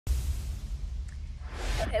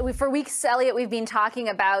For weeks, Elliot, we've been talking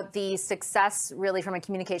about the success, really, from a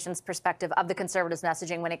communications perspective of the Conservatives'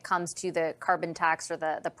 messaging when it comes to the carbon tax or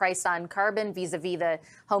the price on carbon vis-a-vis the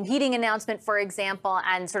home heating announcement, for example,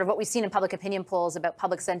 and sort of what we've seen in public opinion polls about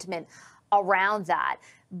public sentiment around that.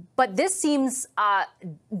 But this seems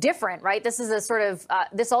different, right? This is a sort of,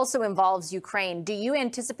 this also involves Ukraine. Do you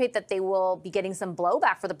anticipate that they will be getting some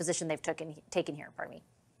blowback for the position they've taken here? Pardon me.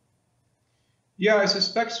 Yeah, I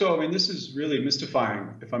suspect so. I mean, this is really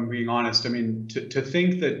mystifying, if I'm being honest. I mean, to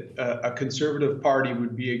think that a Conservative Party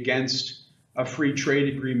would be against a free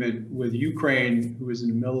trade agreement with Ukraine, who is in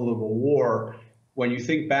the middle of a war, when you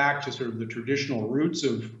think back to sort of the traditional roots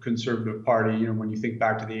of Conservative Party, you know, when you think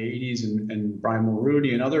back to the 80s and Brian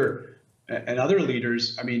Mulroney and other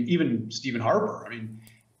leaders, I mean, even Stephen Harper, I mean,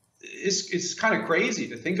 it's kind of crazy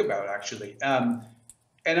to think about, actually.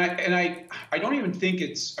 And I don't even think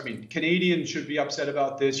it's, I mean, Canadians should be upset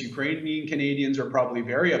about this. Ukrainian Canadians are probably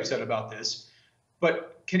very upset about this.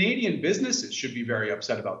 But Canadian businesses should be very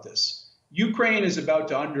upset about this. Ukraine is about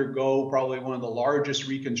to undergo probably one of the largest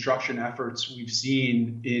reconstruction efforts we've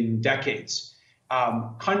seen in decades.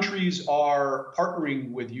 Countries are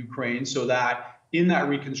partnering with Ukraine so that in that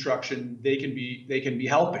reconstruction, they can be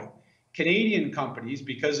helping. Canadian companies,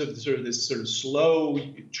 because of this sort of slow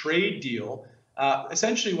trade deal,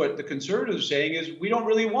 essentially what the Conservatives are saying is we don't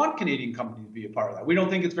really want Canadian companies to be a part of that. We don't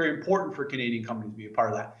think it's very important for Canadian companies to be a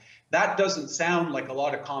part of that. That doesn't sound like a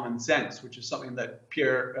lot of common sense, which is something that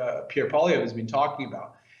Pierre Poilievre has been talking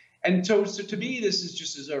about. And so to me, this is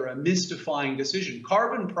just a mystifying decision.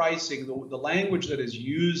 Carbon pricing, the language that is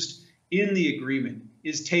used in the agreement,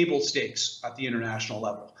 is table stakes at the international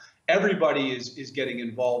level. Everybody is getting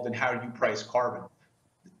involved in how you price carbon.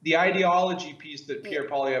 The ideology piece that Pierre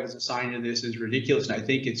Poilievre has assigned to this is ridiculous, and I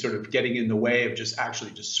think it's sort of getting in the way of just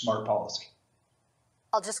smart policy.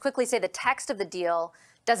 I'll just quickly say the text of the deal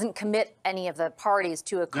doesn't commit any of the parties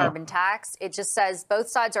to a carbon tax. It just says both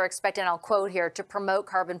sides are expected, and I'll quote here, to promote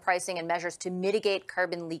carbon pricing and measures to mitigate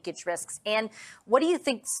carbon leakage risks. And what do you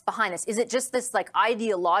think's behind this? Is it just this like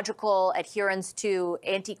ideological adherence to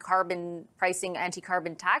anti-carbon pricing,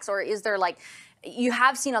 anti-carbon tax, or is there like, you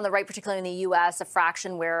have seen on the right, particularly in the U.S., a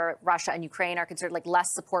fraction where Russia and Ukraine are considered like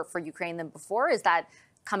less support for Ukraine than before? Is that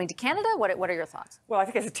coming to Canada? What are your thoughts? Well, I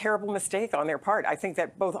think it's a terrible mistake on their part. I think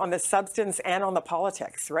that both on the substance and on the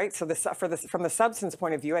politics, right? So from the substance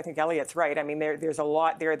point of view, I think Elliot's right. I mean, there's a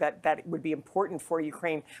lot there that would be important for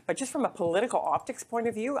Ukraine. But just from a political optics point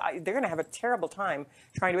of view, they're going to have a terrible time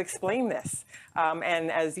trying to explain this.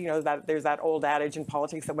 And as you know, there's that old adage in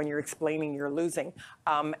politics that when you're explaining, you're losing.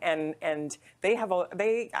 And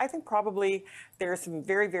I think probably there are some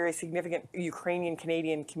very, very significant Ukrainian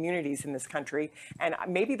Canadian communities in this country, and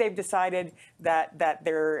maybe they've decided that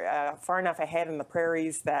they're far enough ahead in the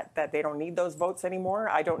prairies that they don't need those votes anymore.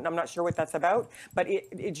 I'm not sure what that's about, but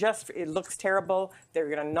it looks terrible. They're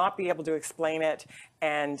going to not be able to explain it,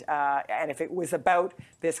 and if it was about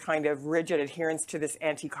this kind of rigid adherence to this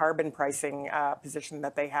anti-carbon pricing position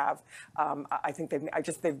that they have, I think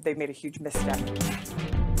they've made a huge misstep.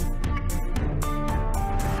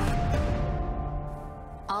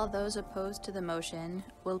 All those opposed to the motion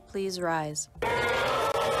will please rise.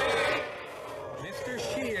 Mr.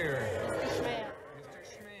 Scheer.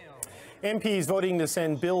 MPs voting to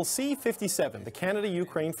send Bill C-57, the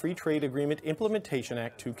Canada-Ukraine Free Trade Agreement Implementation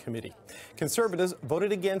Act, to committee. Conservatives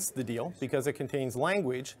voted against the deal because it contains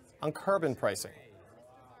language on carbon pricing.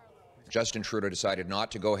 Justin Trudeau decided not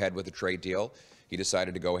to go ahead with the trade deal. He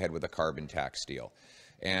decided to go ahead with a carbon tax deal.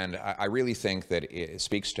 And I really think that it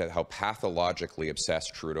speaks to how pathologically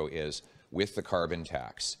obsessed Trudeau is with the carbon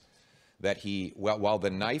tax, that while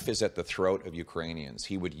the knife is at the throat of Ukrainians,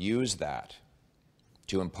 he would use that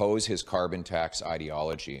to impose his carbon tax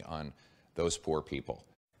ideology on those poor people.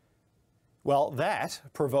 Well, that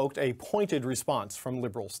provoked a pointed response from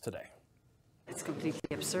Liberals today. It's completely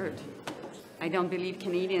absurd. I don't believe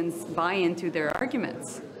Canadians buy into their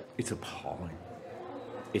arguments. It's appalling.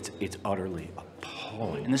 It's utterly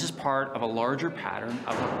appalling. And this is part of a larger pattern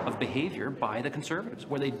of behavior by the Conservatives,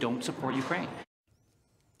 where they don't support Ukraine.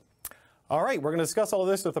 All right, we're going to discuss all of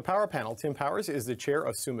this with the Power Panel. Tim Powers is the chair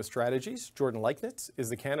of Summa Strategies. Jordan Leichnitz is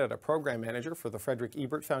the Canada Program Manager for the Frederick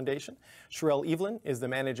Ebert Foundation. Sherelle Evelyn is the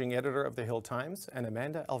Managing Editor of the Hill Times. And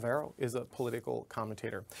Amanda Alvaro is a political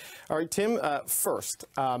commentator. All right, Tim, first,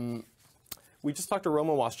 we just talked to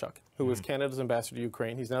Roman Waschuk, who was Canada's ambassador to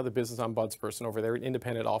Ukraine. He's now the business ombudsperson over there, an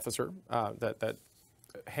independent officer that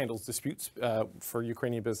handles disputes for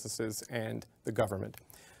Ukrainian businesses and the government.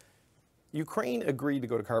 Ukraine agreed to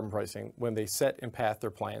go to carbon pricing when they set and path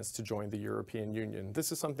their plans to join the European Union.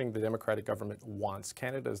 This is something the Democratic government wants.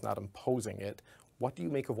 Canada is not imposing it. What do you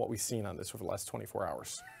make of what we've seen on this over the last 24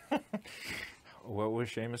 hours? What was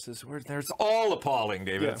Seamus's word? There's all appalling,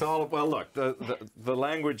 David. Yeah. It's all, well, look, the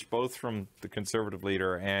language both from the Conservative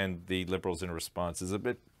leader and the Liberals in response is a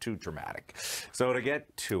bit too dramatic. So to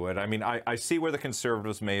get to it, I mean, I see where the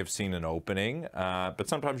Conservatives may have seen an opening, but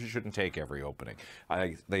sometimes you shouldn't take every opening.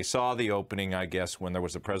 They saw the opening, I guess, when there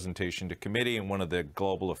was a presentation to committee, and one of the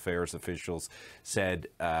global affairs officials said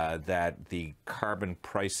that the carbon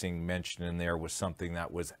pricing mentioned in there was something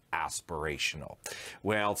that was aspirational.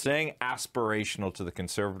 Well, saying aspirational to the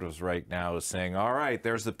Conservatives right now is saying, all right,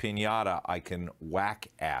 there's the piñata, I can whack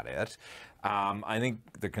at it. I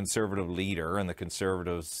think the Conservative leader and the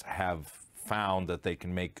Conservatives have found that they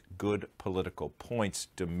can make good political points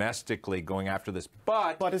domestically going after this,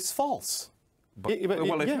 but it's false. Well,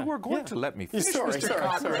 if you were going to let me finish, sorry,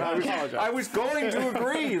 I was going to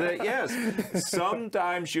agree that, yes,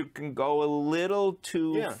 sometimes you can go a little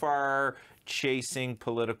too far chasing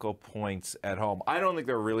political points at home. I don't think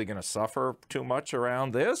they're really going to suffer too much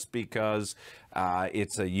around this because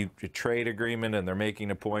it's a trade agreement and they're making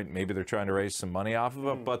a point. Maybe they're trying to raise some money off of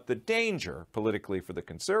it. But the danger politically for the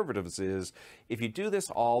Conservatives is if you do this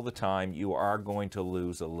all the time, you are going to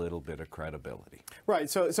lose a little bit of credibility. Right.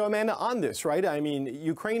 So Amanda, on this, right, I mean,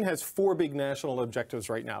 Ukraine has 4 big national objectives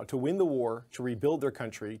right now: to win the war, to rebuild their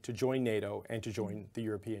country, to join NATO, and to join the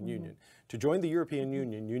European Union. To join the European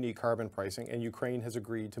Union, you need carbon pricing, and Ukraine has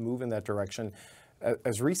agreed to move in that direction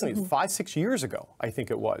as recently as 5-6 years ago, I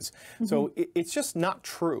think it was. So it's just not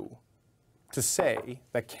true to say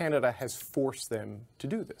that Canada has forced them to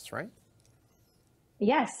do this, right?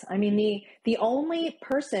 Yes. I mean, the only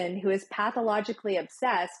person who is pathologically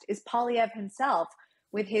obsessed is Poilievre himself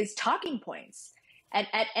with his talking points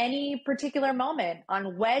at any particular moment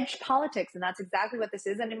on wedge politics. And that's exactly what this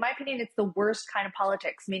is. And in my opinion, it's the worst kind of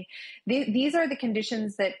politics. I mean, these are the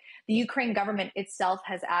conditions that the Ukraine government itself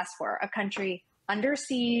has asked for: a country under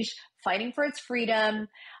siege, fighting for its freedom.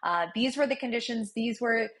 These were the conditions. These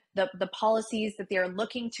were the policies that they are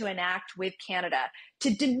looking to enact with Canada. To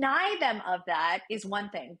deny them of that is one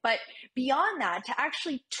thing, but beyond that, to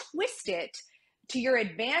actually twist it to your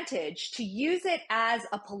advantage, to use it as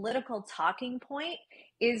a political talking point,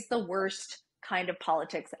 is the worst kind of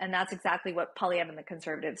politics. And that's exactly what Poilievre and the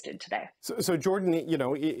Conservatives did today. So Jordan, you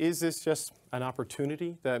know, is this just an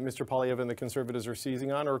opportunity that Mr. Poilievre and the Conservatives are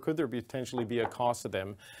seizing on, or could there potentially be a cost to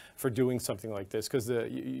them for doing something like this? Because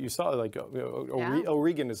you saw, like,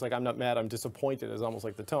 O'Regan is like, I'm not mad, I'm disappointed, is almost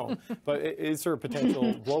like the tone. But is there a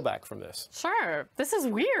potential blowback from this? Sure. This is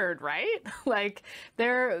weird, right? Like,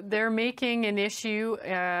 they're making an issue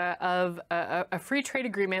of a free trade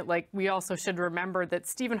agreement. Like, we also should remember that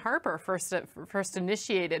Stephen Harper first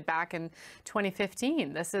initiated back in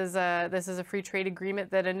 2015. This is a free trade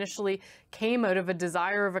agreement that initially came out of a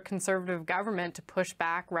desire of a Conservative government to push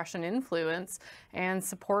back Russian influence and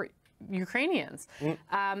support Ukrainians.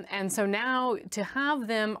 And so now to have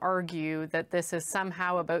them argue that this is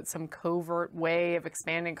somehow about some covert way of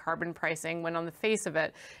expanding carbon pricing, when on the face of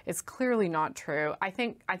it, it's clearly not true. I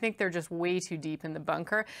think they're just way too deep in the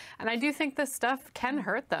bunker. And I do think this stuff can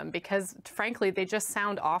hurt them because, frankly, they just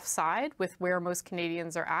sound offside with where most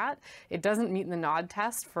Canadians are at. It doesn't meet the nod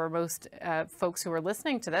test for most folks who are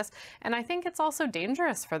listening to this. And I think it's also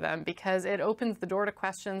dangerous for them because it opens the door to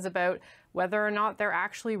questions about whether or not they're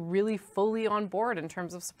actually really fully on board in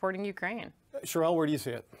terms of supporting Ukraine. Sherelle, where do you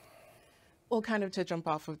see it? Well, kind of to jump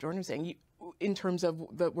off of Jordan was saying, in terms of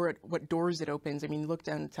what doors it opens, I mean, look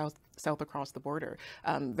down south across the border.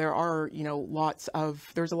 There are,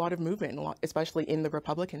 there's a lot of movement, especially in the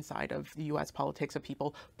Republican side of the U.S. politics, of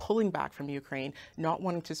people pulling back from Ukraine, not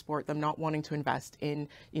wanting to support them, not wanting to invest in,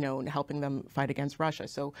 in helping them fight against Russia.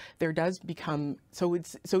 So there does become, so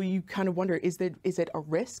you kind of wonder, is it a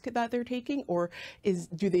risk that they're taking, or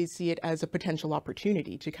do they see it as a potential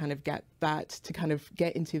opportunity to kind of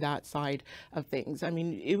get into that side of things? I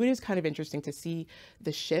mean, it is kind of interesting to see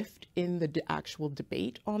the shift in the actual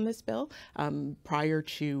debate on this bill prior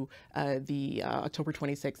to the October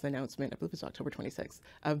 26th announcement, I believe it was October 26th,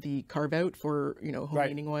 of the carve-out for, home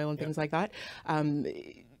heating oil and things like that.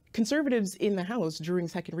 Conservatives in the House during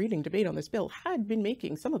second reading debate on this bill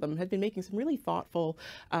some of them had been making some really thoughtful,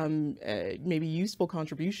 maybe useful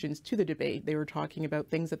contributions to the debate. They were talking about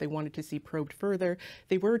things that they wanted to see probed further.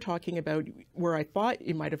 They were talking about where I thought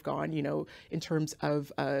it might have gone, in terms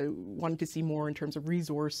of wanting to see more in terms of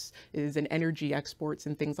resources and energy exports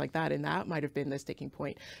and things like that. And that might have been the sticking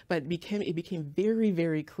point. But it became very,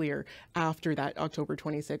 very clear after that October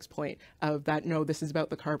 26th point of that, no, this is about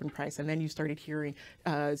the carbon price. And then you started hearing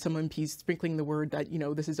some MPs sprinkling the word that,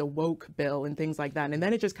 this is a woke bill and things like that. And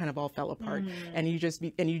then it just kind of all fell apart. And you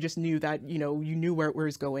just knew that, you knew where it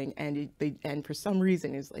was going. And for some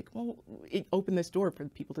reason it's like, well, it opened this door for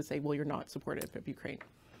people to say, well, you're not supportive of Ukraine.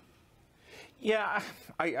 Yeah,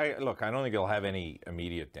 look, I don't think it'll have any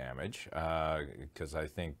immediate damage because I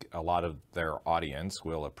think a lot of their audience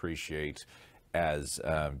will appreciate, as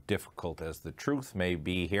difficult as the truth may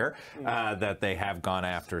be here, that they have gone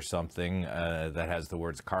after something that has the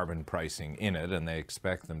words carbon pricing in it, and they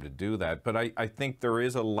expect them to do that. But I think there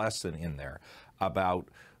is a lesson in there about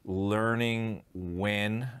learning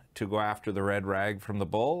when to go after the red rag from the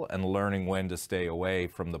bull and learning when to stay away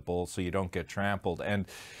from the bull so you don't get trampled. And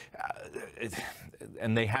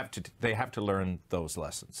they have to learn those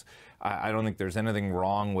lessons. I don't think there's anything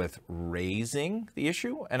wrong with raising the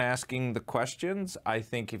issue and asking the questions. I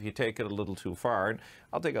think if you take it a little too far, and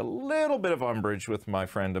I'll take a little bit of umbrage with my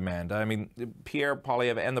friend Amanda. I mean, Pierre,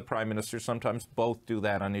 Poilievre, and the Prime Minister sometimes both do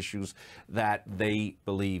that on issues that they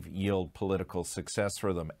believe yield political success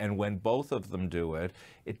for them. And when both of them do it,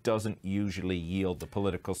 it doesn't usually yield the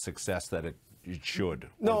political success that it should,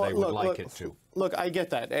 or they would like it to. Look, I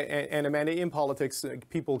get that. And Amanda, in politics,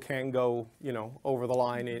 people can go, over the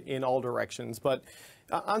line in all directions. But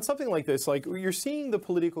on something like this, like you're seeing the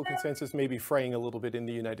political consensus maybe fraying a little bit in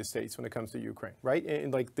the United States when it comes to Ukraine, right?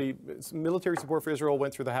 And like the military support for Israel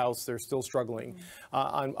went through the House. They're still struggling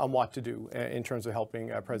on what to do in terms of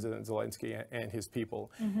helping President Zelensky and his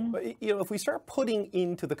people. But, if we start putting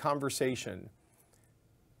into the conversation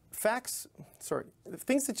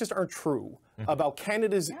things that just aren't true about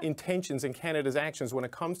Canada's intentions and Canada's actions when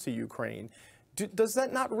it comes to Ukraine, does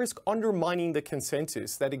that not risk undermining the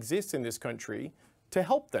consensus that exists in this country to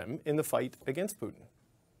help them in the fight against Putin?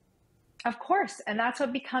 Of course, and that's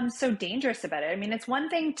what becomes so dangerous about it. I mean, it's one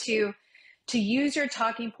thing to use your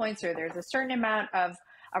talking points, or there's a certain amount of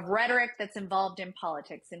rhetoric that's involved in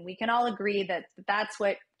politics, and we can all agree that that's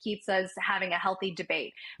what keeps us having a healthy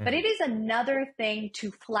debate. But it is another thing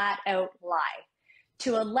to flat out lie,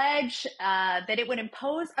 to allege that it would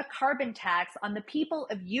impose a carbon tax on the people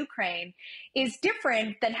of Ukraine is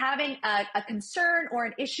different than having a concern or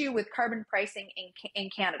an issue with carbon pricing in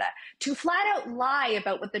Canada. To flat out lie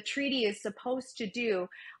about what the treaty is supposed to do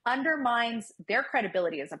undermines their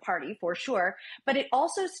credibility as a party, for sure, but it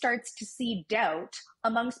also starts to seed doubt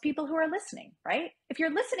amongst people who are listening, right? If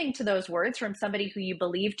you're listening to those words from somebody who you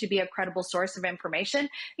believe to be a credible source of information,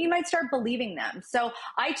 you might start believing them. So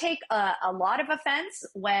I take a lot of offense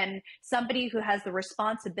when somebody who has the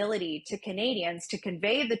responsibility to Canadians to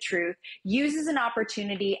convey the truth uses an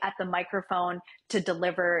opportunity at the microphone to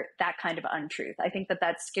deliver that kind of untruth. I think that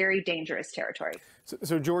that's scary, dangerous territory.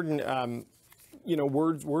 So Jordan,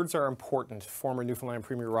 words are important. Former Newfoundland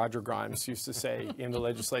Premier Roger Grimes used to say in the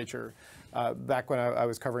legislature back when I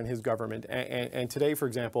was covering his government. And today, for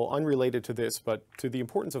example, unrelated to this, but to the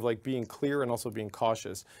importance of being clear and also being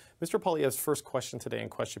cautious, Mr. Poilievre's first question today in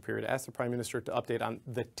question period asked the Prime Minister to update on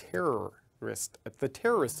the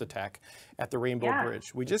terrorist attack at the Rainbow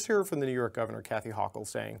Bridge. We just heard from the New York Governor, Kathy Hochul,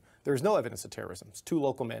 saying there's no evidence of terrorism. It's two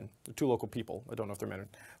local men, two local people, I don't know if they're men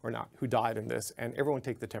or not, who died in this, and everyone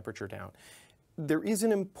take the temperature down. There is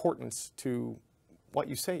an importance to what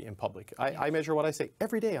you say in public. I measure what I say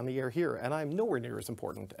every day on the air here, and I'm nowhere near as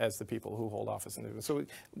important as the people who hold office in the. So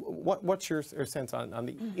what's your sense on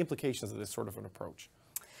the implications of this sort of an approach?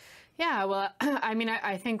 Yeah, well, I mean,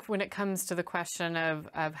 I think when it comes to the question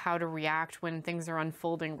of how to react when things are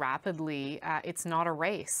unfolding rapidly, it's not a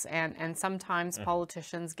race. And sometimes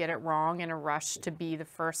politicians get it wrong in a rush to be the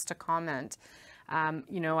first to comment.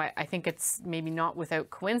 I think it's maybe not without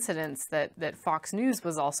coincidence that Fox News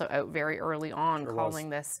was also out very early on calling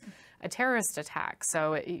this a terrorist attack.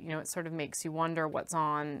 So it sort of makes you wonder what's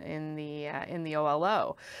on in the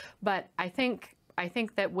OLO. But I think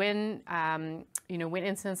that when when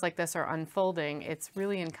incidents like this are unfolding, it's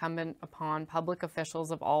really incumbent upon public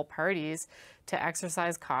officials of all parties to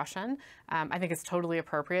exercise caution. I think it's totally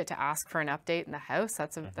appropriate to ask for an update in the House.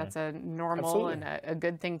 That's a normal and a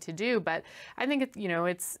good thing to do. But I think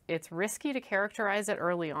it's risky to characterize it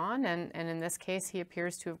early on, and in this case, he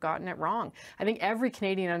appears to have gotten it wrong. I think every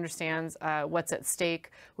Canadian understands what's at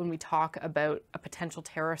stake when we talk about a potential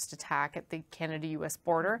terrorist attack at the Canada-U.S.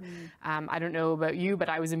 border. I don't know about you, but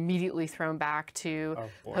I was immediately thrown back to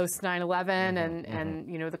post 9/11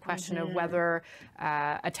 and the question of whether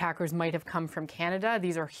attackers might have come from Canada.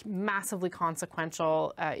 These are massively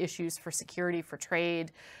consequential issues for security, for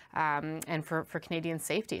trade, and for Canadian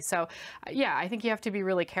safety. So, yeah, I think you have to be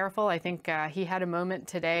really careful. I think he had a moment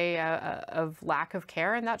today of lack of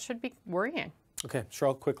care, and that should be worrying. Okay,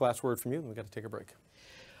 Cheryl, quick last word from you, and we've got to take a break.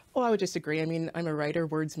 Well, I would disagree. I mean, I'm a writer,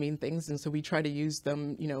 words mean things, and so we try to use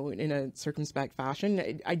them, in a circumspect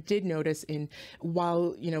fashion. I did notice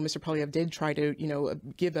while, Mr. Poilievre did try to,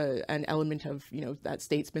 give an element of, that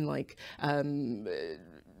statesman-like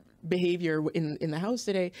behavior in the House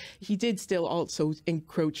today, he did still also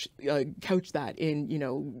couch that in,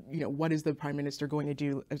 what is the Prime Minister going to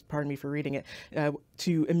do, pardon me for reading it,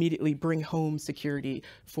 to immediately bring home security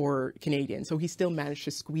for Canadians. So he still managed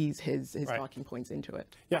to squeeze his talking points into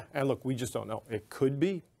it. Yeah, and look, we just don't know. It could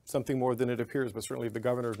be something more than it appears, but certainly the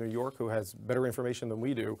governor of New York, who has better information than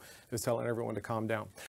we do, is telling everyone to calm down.